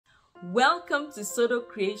Welcome to Soto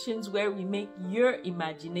Creations, where we make your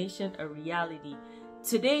imagination a reality.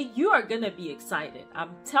 Today you are going to be excited.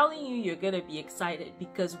 I'm telling you, you're going to be excited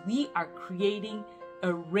because we are creating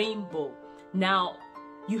a rainbow. Now,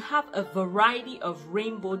 you have a variety of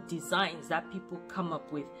rainbow designs that people come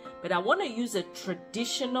up with, but I want to use a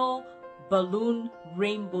traditional balloon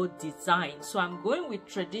rainbow design. So I'm going with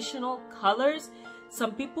traditional colors.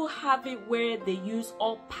 Some people have it where they use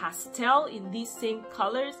all pastel in these same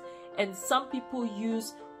colors, and some people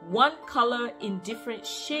use one color in different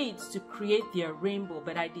shades to create their rainbow.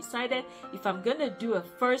 But I decided if I'm gonna do a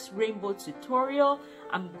first rainbow tutorial,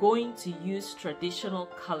 I'm going to use traditional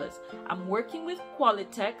colors. I'm working with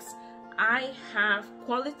Qualitex. I have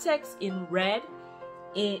Qualitex in red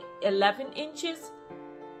in 11 inches,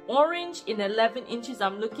 orange in 11 inches.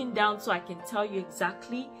 I'm looking down so I can tell you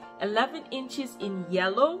exactly. 11 inches in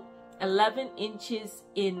yellow, 11 inches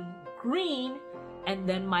in green, and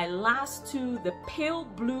then my last two, the pale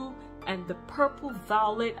blue and the purple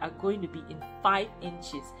violet, are going to be in 5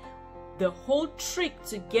 inches. The whole trick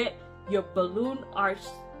to get your balloon arch,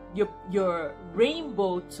 your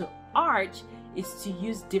rainbow to arch, is to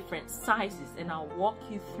use different sizes, and I'll walk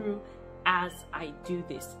you through as I do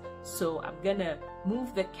this. So I'm gonna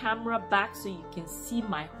move the camera back so you can see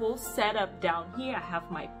my whole setup down here. I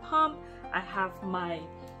have my pump, I have my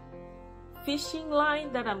fishing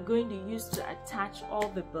line that I'm going to use to attach all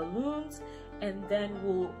the balloons, and then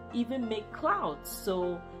we'll even make clouds.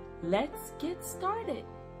 So let's get started.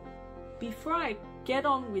 Before I get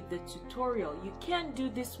on with the tutorial, you can't do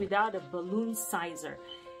this without a balloon sizer.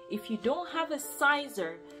 If you don't have a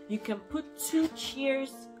sizer, you can put 2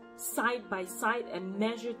 chairs side by side and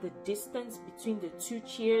measure the distance between the 2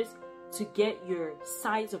 chairs to get your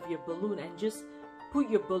size of your balloon, and just put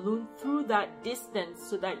your balloon through that distance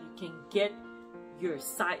so that you can get your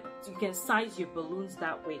size. You can size your balloons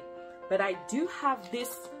that way. But I do have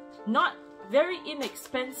this not very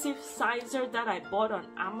inexpensive sizer that I bought on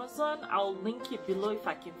Amazon. I'll link it below if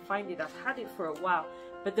I can find it. I've had it for a while,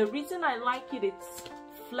 but the reason I like it, it's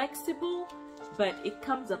flexible, but it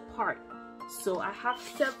comes apart. So I have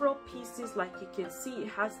several pieces. Like you can see, it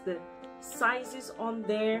has the sizes on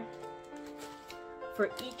there for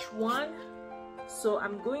each one. So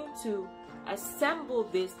I'm going to assemble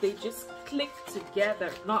this. They just click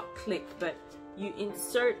together, not click, but you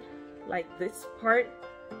insert like this part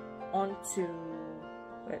onto,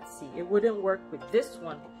 let's see, it wouldn't work with this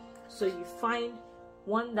one. So you find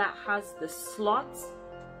one that has the slots,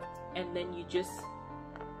 and then you just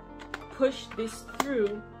push this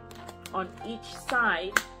through on each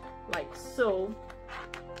side like so.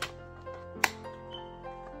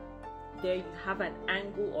 There you have an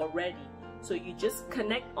angle already. So you just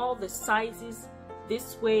connect all the sizes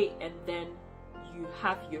this way, and then you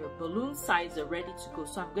have your balloon sizer ready to go.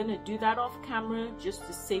 So I'm going to do that off camera just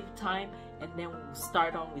to save time, and then we'll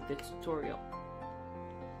start on with the tutorial.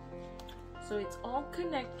 So it's all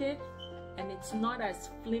connected, and it's not as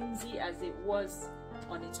flimsy as it was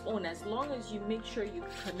on its own, as long as you make sure you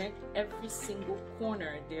connect every single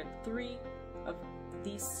corner. There are 3 of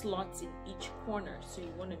these slots in each corner, so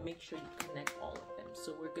you want to make sure you connect all of them.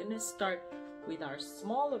 So we're going to start with our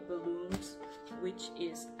smaller balloons, which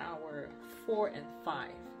is our 4 and 5.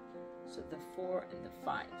 So the 4 and the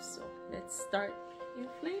 5. So let's start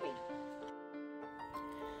inflating.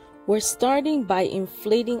 We're starting by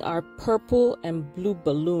inflating our purple and blue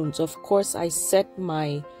balloons. Of course, I set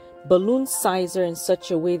my balloon sizer in such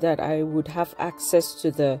a way that I would have access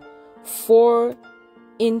to the 4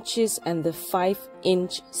 inches and the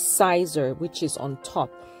 5-inch sizer, which is on top.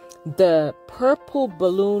 The purple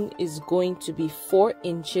balloon is going to be 4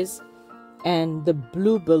 inches and the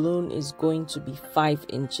blue balloon is going to be 5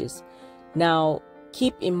 inches. Now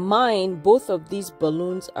keep in mind, both of these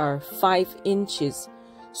balloons are 5 inches.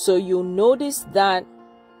 So you'll notice that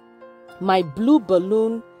my blue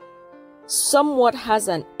balloon somewhat has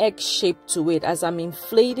an egg shape to it. As I'm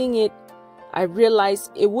inflating it, I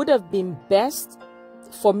realized it would have been best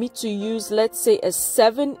for me to use, let's say, a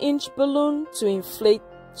 7-inch balloon to inflate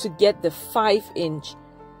to get the 5-inch,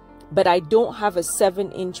 but I don't have a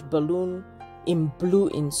 7-inch balloon in blue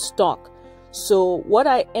in stock. So what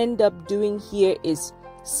I end up doing here is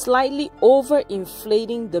slightly over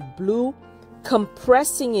inflating the blue,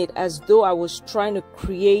 compressing it as though I was trying to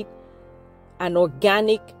create an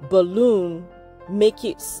organic balloon, make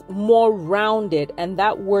it more rounded, and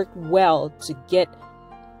that worked well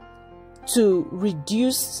to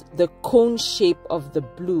reduce the cone shape of the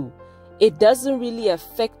blue. It doesn't really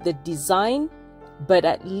affect the design, but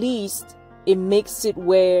at least it makes it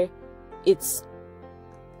where it's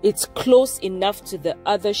close enough to the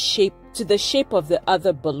other shape to the shape of the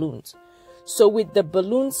other balloons. So with the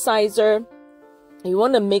balloon sizer, you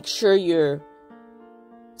want to make sure you're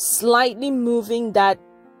slightly moving that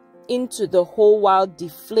into the hole while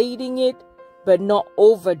deflating it, but not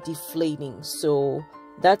over deflating. So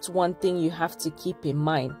that's one thing you have to keep in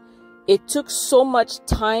mind. It took so much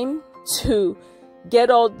time to get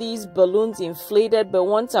all these balloons inflated, but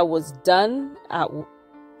once I was done,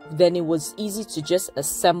 then it was easy to just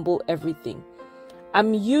assemble everything.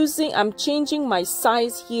 I'm changing my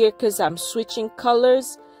size here because I'm switching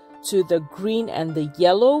colors to the green and the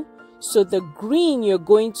yellow. So the green you're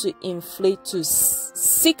going to inflate to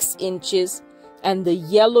 6 inches and the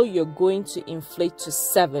yellow you're going to inflate to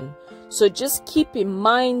 7. So just keep in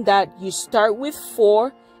mind that you start with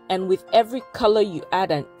 4 and with every color you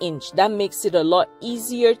add an inch. That makes it a lot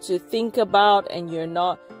easier to think about, and you're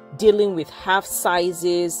not dealing with half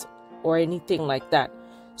sizes or anything like that.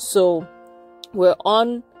 So we're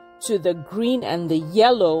on to the green and the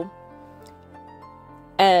yellow,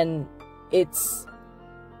 and it's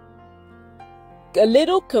a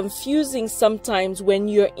little confusing sometimes when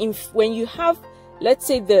you have, let's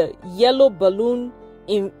say, the yellow balloon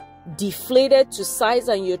deflated to size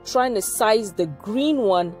and you're trying to size the green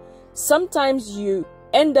one. Sometimes you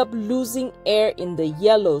end up losing air in the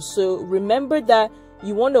yellow. So remember that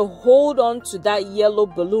you want to hold on to that yellow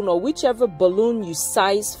balloon, or whichever balloon you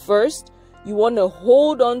size first, you want to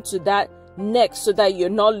hold on to that next so that you're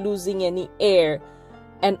not losing any air.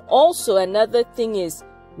 And also another thing is,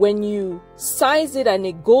 when you size it and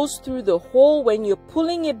it goes through the hole, when you're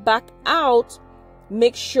pulling it back out,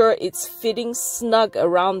 make sure it's fitting snug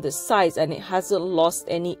around the sides and it hasn't lost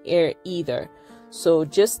any air either. So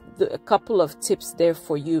just a couple of tips there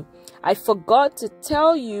for you. I forgot to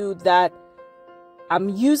tell you that I'm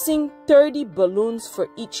using 30 balloons for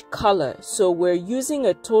each color. So we're using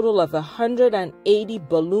a total of 180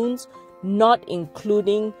 balloons, not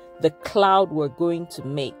including the cloud we're going to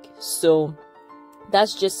make. So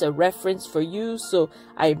that's just a reference for you. So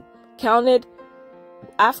I counted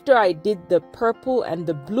after I did the purple and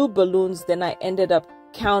the blue balloons, then I ended up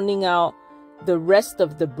counting out the rest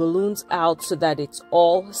of the balloons out so that it's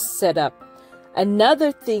all set up.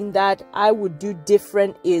 Another thing that I would do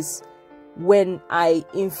different is when I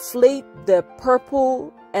inflate the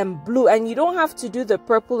purple and blue, and you don't have to do the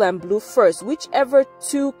purple and blue first, whichever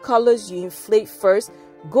 2 colors you inflate first,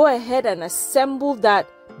 go ahead and assemble that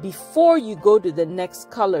before you go to the next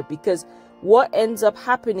color, because what ends up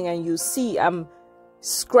happening, and you see I'm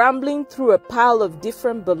scrambling through a pile of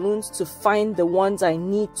different balloons to find the ones I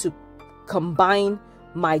need to combine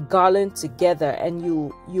my garland together, and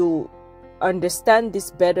you'll understand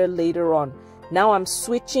this better later on. Now I'm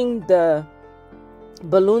switching the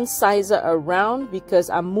balloon sizer around because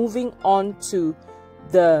I'm moving on to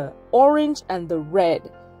the orange and the red.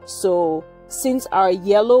 So since our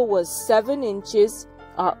yellow was 7 inches,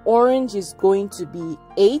 our orange is going to be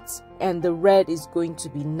 8 and the red is going to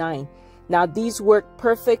be 9. Now these work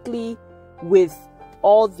perfectly with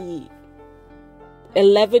all the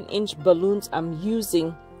 11-inch balloons I'm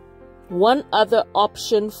using. One other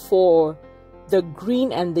option for the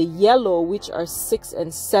green and the yellow, which are 6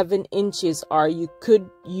 and 7 inches, are you could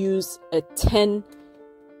use a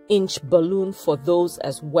 10-inch balloon for those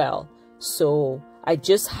as well. So I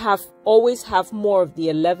just always have more of the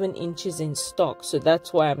 11 inches in stock, so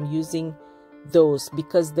that's why I'm using those,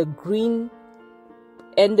 because the green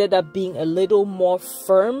ended up being a little more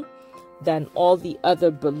firm than all the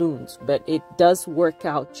other balloons, but it does work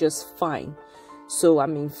out just fine. So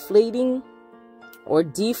I'm inflating or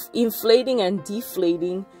inflating and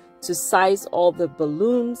deflating to size all the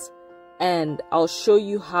balloons, and I'll show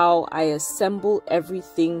you how I assemble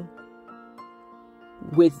everything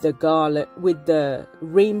with the garland, with the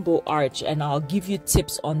rainbow arch, and I'll give you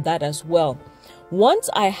tips on that as well.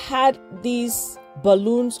 Once I had these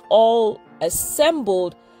balloons all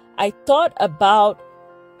assembled, I thought about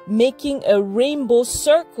making a rainbow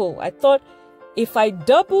circle. I thought if I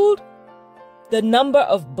doubled the number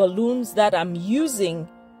of balloons that I'm using,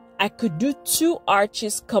 I could do 2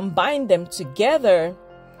 arches, combine them together,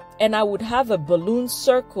 and I would have a balloon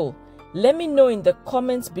circle. Let me know in the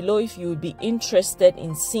comments below if you would be interested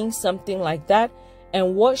in seeing something like that,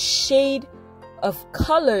 and what shade of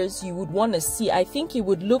colors you would want to see. I think it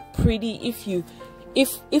would look pretty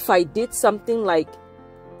if I did something like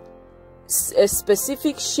a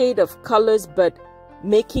specific shade of colors, but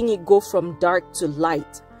making it go from dark to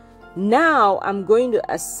light. Now I'm going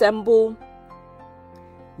to assemble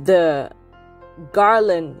the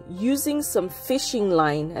garland using some fishing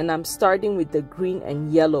line, and I'm starting with the green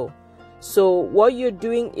and yellow. So what you're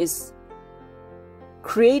doing is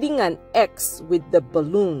creating an X with the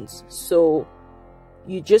balloons. So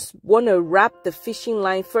you just want to wrap the fishing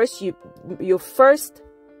line first. Your first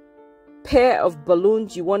pair of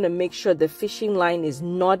balloons, you want to make sure the fishing line is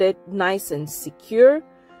knotted nice and secure,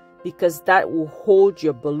 because that will hold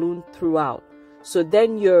your balloon throughout. So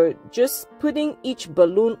then you're just putting each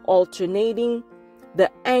balloon, alternating the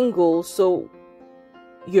angle, so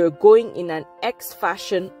you're going in an X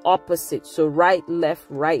fashion opposite. So right, left,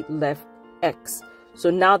 X. So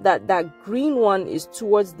now that green one is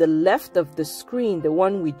towards the left of the screen, the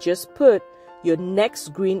one we just put, your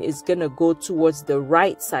next green is going to go towards the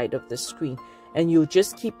right side of the screen. And you'll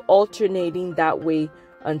just keep alternating that way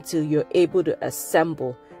until you're able to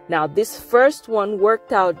assemble. Now, this first one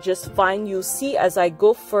worked out just fine. You'll see as I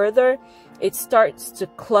go further, it starts to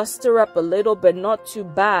cluster up a little, but not too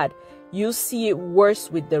bad. You'll see it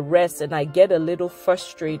worse with the rest, and I get a little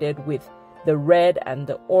frustrated with the red and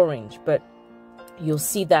the orange, but you'll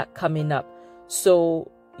see that coming up.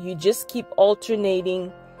 So you just keep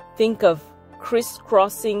alternating. Think of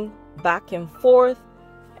crisscrossing back and forth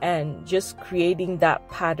and just creating that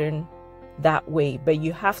pattern that way. But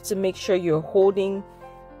you have to make sure you're holding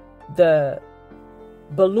the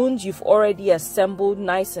balloons you've already assembled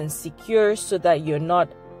nice and secure, so that you're not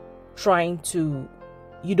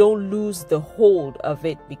you don't lose the hold of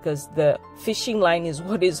it, because the fishing line is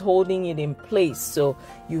what is holding it in place. So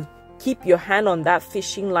you keep your hand on that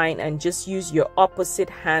fishing line and just use your opposite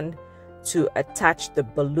hand to attach the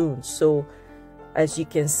balloons. So as you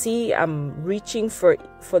can see, I'm reaching for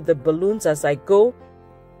the balloons as I go.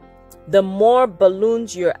 The more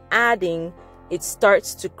balloons you're adding, it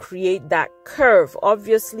starts to create that curve,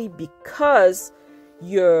 obviously, because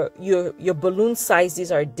your balloon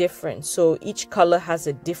sizes are different. So each color has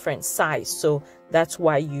a different size. So that's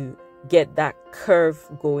why you get that curve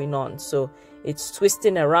going on. So it's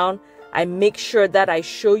twisting around. I make sure that I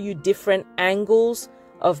show you different angles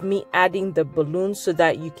of me adding the balloons, so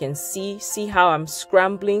that you can see how I'm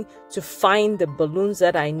scrambling to find the balloons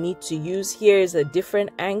that I need to use. Here is a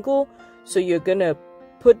different angle. So you're gonna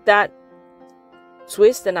put that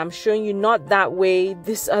twist, and I'm showing you not that way,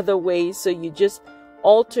 this other way. So you just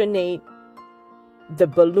alternate the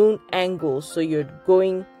balloon angles, so you're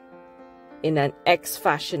going in an X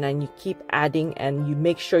fashion, and you keep adding, and you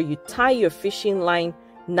make sure you tie your fishing line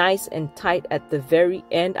nice and tight at the very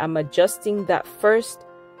end. I'm adjusting that first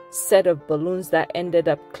set of balloons that ended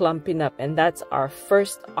up clumping up, and that's our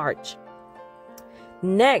first arch.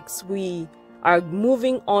 Next, we are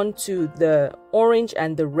moving on to the orange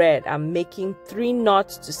and the red. I'm making 3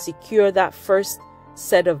 knots to secure that first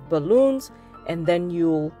set of balloons, and then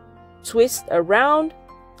you'll twist around,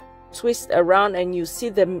 and you see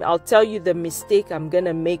them. I'll tell you the mistake I'm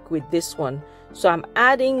gonna make with this one. So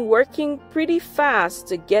I'm working pretty fast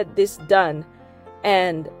to get this done,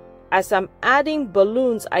 and as I'm adding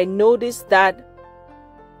balloons, I notice that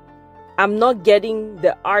I'm not getting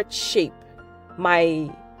the arch shape. My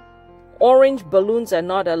orange balloons are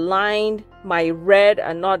not aligned, my red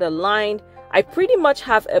are not aligned. I pretty much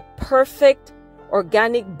have a perfect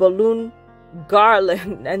organic balloon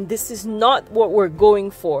garland, and this is not what we're going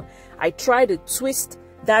for. I try to twist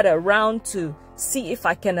that around to see if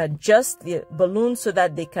I can adjust the balloon so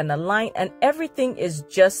that they can align, and everything is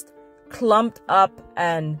just clumped up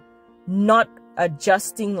and not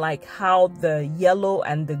adjusting like how the yellow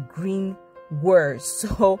and the green were.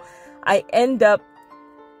 So I end up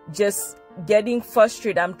just getting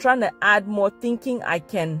frustrated. I'm trying to add more, thinking I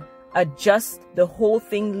can adjust the whole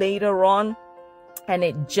thing later on, and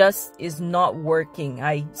it just is not working.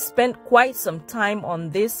 I spent quite some time on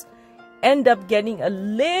this, end up getting a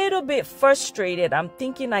little bit frustrated. I'm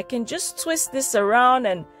thinking I can just twist this around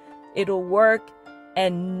and it'll work.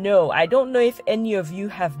 And no, I don't know if any of you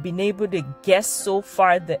have been able to guess so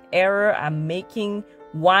far the error I'm making,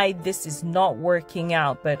 why this is not working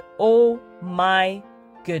out, but oh my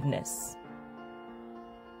goodness.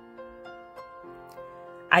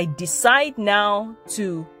 I decide now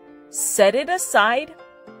to set it aside,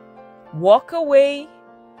 walk away,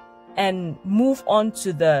 and move on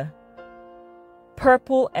to the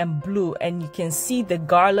purple and blue. And you can see the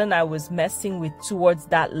garland I was messing with towards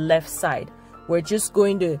that left side. We're just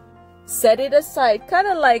going to set it aside, kind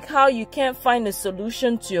of like how you can't find a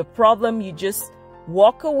solution to your problem. You just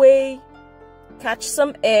walk away, catch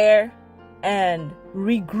some air, and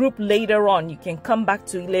regroup later on. You can come back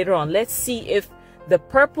to it later on. Let's see if the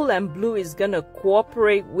purple and blue is going to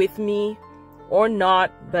cooperate with me or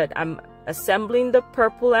not. But I'm assembling the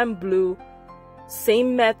purple and blue.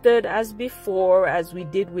 Same method as before, as we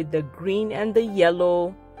did with the green and the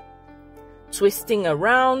yellow. Twisting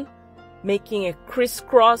around, making a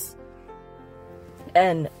crisscross,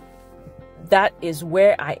 And that is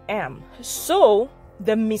where I am. So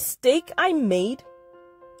the mistake I made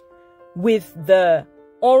with the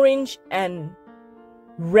orange and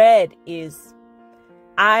red is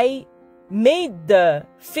I made the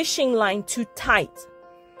fishing line too tight.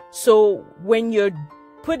 So when you're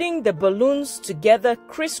putting the balloons together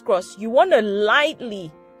crisscross, you want to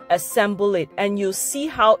lightly assemble it, and you'll see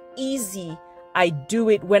how easy I do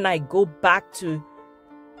it when I go back to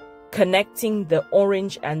connecting the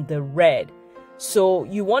orange and the red. So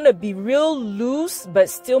you want to be real loose, but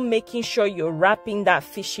still making sure you're wrapping that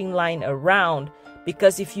fishing line around,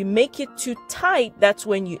 because if you make it too tight, that's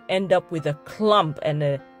when you end up with a clump and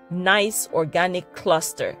a nice organic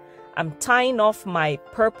cluster. I'm tying off my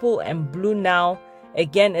purple and blue now.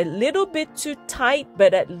 Again, a little bit too tight,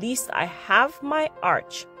 but at least I have my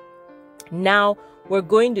arch. Now we're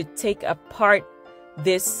going to take apart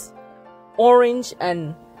this orange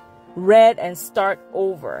and red and start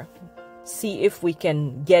over. See if we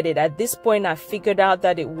can get it. At this point, I figured out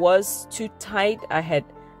that it was too tight. I had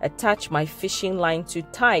attached my fishing line too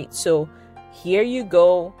tight. So here you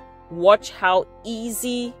go. Watch how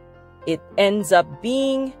easy it ends up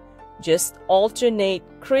being. Just alternate,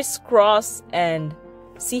 crisscross, and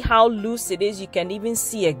see how loose it is. You can even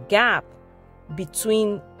see a gap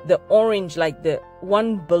between the orange, like the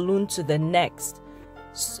one balloon to the next,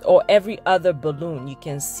 or every other balloon. You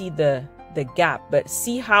can see the gap, but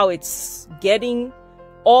see how it's getting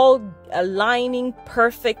all aligning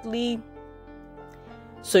perfectly.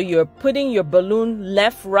 So you're putting your balloon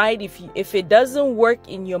left, right. If it doesn't work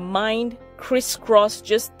in your mind, crisscross,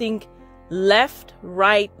 just think left,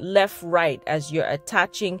 right as you're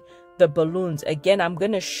attaching the balloons. Again, I'm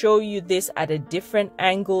going to show you this at a different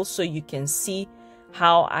angle so you can see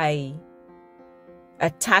how I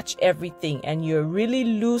attach everything. And you're really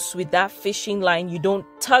loose with that fishing line. You don't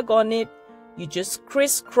tug on it. You just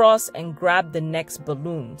crisscross and grab the next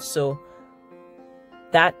balloon. So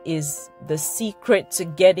that is the secret to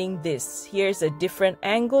getting this. Here's a different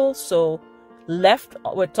angle. So left,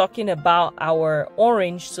 we're talking about our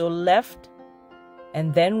orange. So left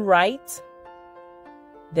and then right,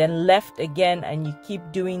 then left again, and you keep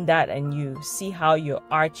doing that, and you see how your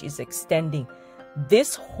arch is extending.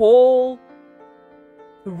 This whole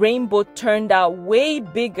rainbow turned out way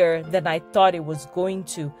bigger than I thought it was going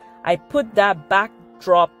to. I put that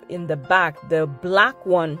backdrop in the back, the black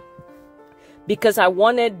one, because I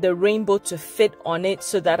wanted the rainbow to fit on it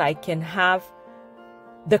so that I can have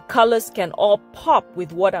the colors can all pop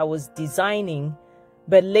with what I was designing.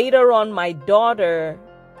 But later on, my daughter,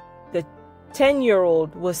 the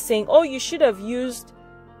 10-year-old, was saying, oh, you should have used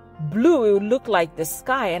blue. It would look like the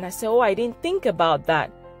sky. And I said, oh, I didn't think about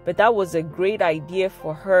that. But that was a great idea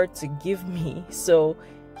for her to give me. So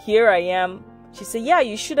here I am. She said, yeah,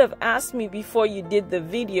 you should have asked me before you did the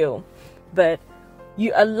video. But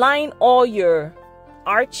you align all your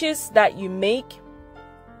arches that you make,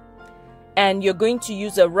 and you're going to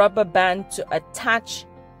use a rubber band to attach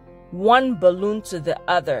one balloon to the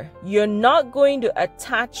other. You're not going to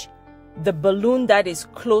attach the balloon that is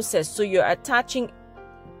closest. So you're attaching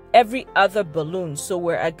every other balloon. So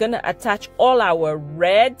we're going to attach all our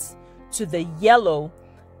reds to the yellow,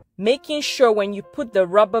 making sure when you put the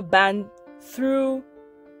rubber band through,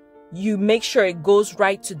 you make sure it goes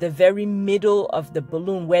right to the very middle of the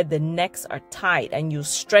balloon where the necks are tied, and you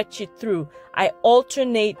stretch it through. I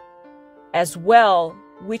alternate as well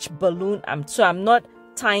which balloon I'm not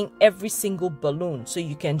tying every single balloon, so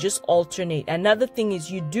you can just alternate. Another thing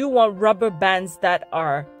is you do want rubber bands that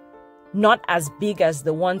are not as big as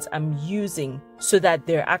the ones I'm using, so that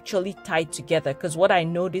they're actually tied together. Because what I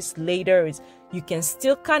noticed later is you can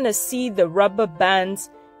still kind of see the rubber bands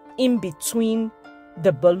in between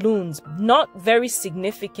the balloons, not very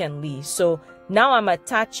significantly. So now I'm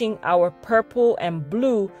attaching our purple and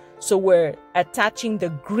blue, so we're attaching the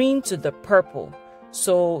green to the purple.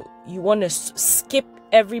 So you want to skip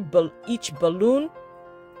each balloon,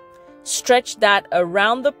 stretch that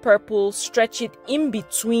around the purple, stretch it in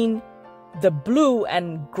between the blue,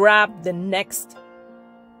 and grab the next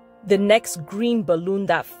green balloon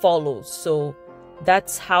that follows. So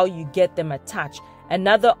that's how you get them attached.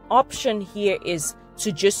 Another option here is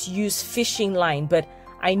to just use fishing line, but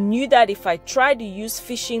I knew that if I tried to use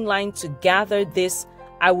fishing line to gather this,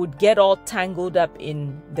 I would get all tangled up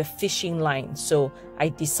in the fishing line. So I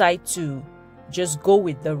decide to just go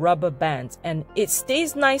with the rubber bands, and it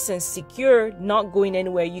stays nice and secure, not going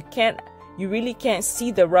anywhere. You really can't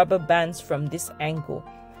see the rubber bands from this angle.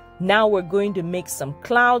 Now we're going to make some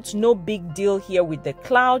clouds. No big deal here with the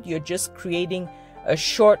cloud. You're just creating a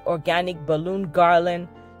short organic balloon garland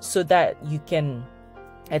so that you can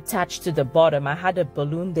attached to the bottom. I had a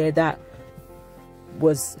balloon there that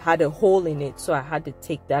had a hole in it, so I had to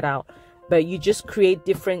take that out. But you just create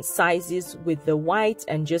different sizes with the white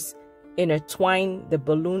and just intertwine the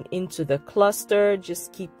balloon into the cluster.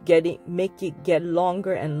 Just make it get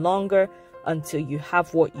longer and longer until you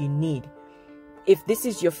have what you need. If this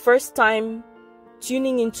is your first time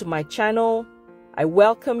tuning into my channel, I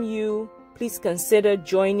welcome you. Please consider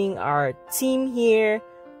joining our team here.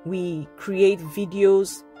 We create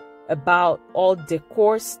videos about all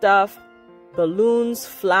decor stuff, balloons,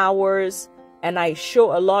 flowers, and I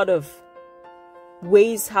show a lot of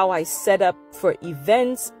ways how I set up for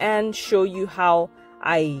events and show you how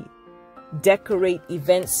I decorate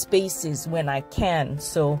event spaces when I can.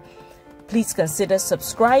 So please consider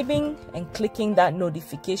subscribing and clicking that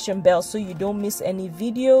notification bell so you don't miss any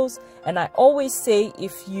videos. And I always say,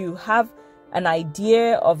 if you have an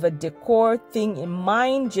idea of a decor thing in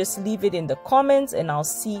mind, just leave it in the comments and I'll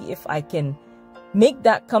see if I can make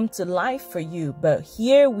that come to life for you. But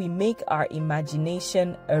here we make our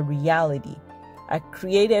imagination a reality. I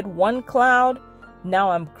created one cloud,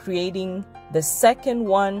 now I'm creating the second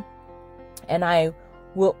one, and I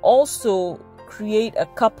will also create a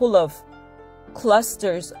couple of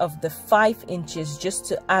clusters of the 5 inches just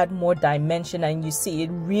to add more dimension. And you see, it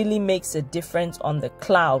really makes a difference on the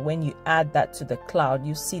cloud. When you add that to the cloud,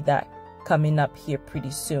 you see that coming up here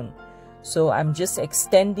pretty soon. So I'm just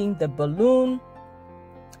extending the balloon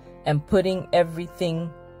and putting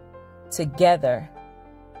everything together.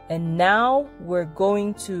 And now we're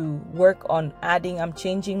going to work on adding, I'm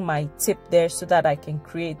changing my tip there so that I can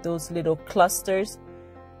create those little clusters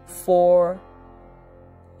for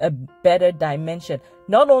a better dimension.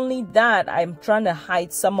 Not only that, I'm trying to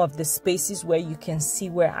hide some of the spaces where you can see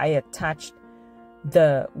where I attached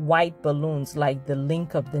the white balloons, like the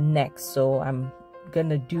link of the neck. So I'm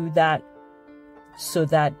gonna do that so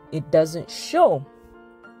that it doesn't show.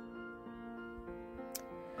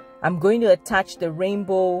 I'm going to attach the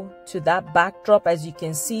rainbow to that backdrop. As you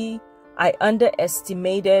can see, I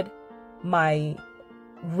underestimated my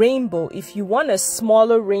rainbow. If you want a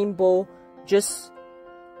smaller rainbow, just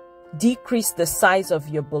decrease the size of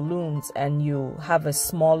your balloons and you have a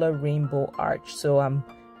smaller rainbow arch. So I'm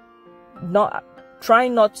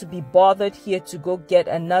trying not to be bothered here to go get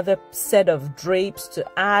another set of drapes to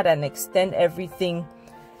add and extend everything.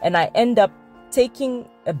 And I end up taking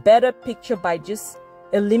a better picture by just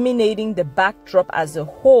eliminating the backdrop as a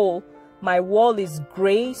whole. My wall is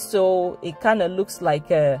gray, so it kind of looks like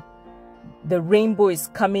the rainbow is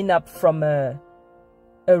coming up from a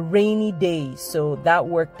rainy day. So that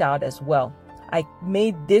worked out as well. I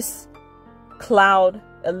made this cloud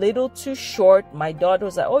a little too short. My daughter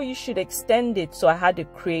was like, oh, you should extend it. So I had to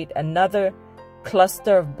create another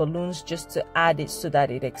cluster of balloons just to add it so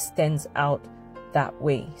that it extends out that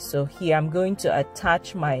way. So here I'm going to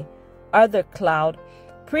attach my other cloud.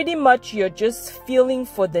 Pretty much you're just feeling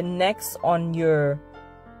for the necks on your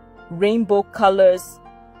rainbow colors,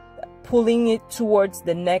 pulling it towards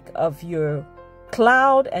the neck of your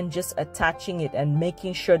cloud and just attaching it and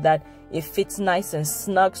making sure that it fits nice and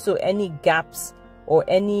snug. So any gaps or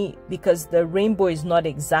because the rainbow is not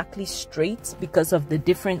exactly straight because of the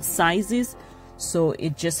different sizes, so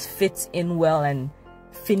it just fits in well and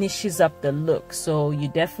finishes up the look. So you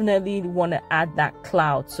definitely want to add that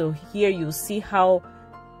cloud. So here you'll see how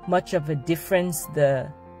much of a difference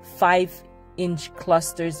the 5-inch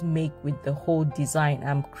clusters make with the whole design.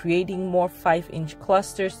 I'm creating more 5-inch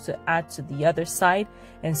clusters to add to the other side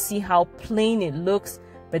and see how plain it looks.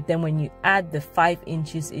 But then when you add the 5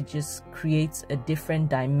 inches, it just creates a different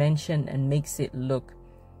dimension and makes it look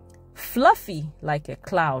fluffy like a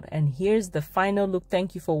cloud. And here's the final look.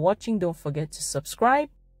 Thank you for watching. Don't forget to subscribe.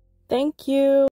 Thank you.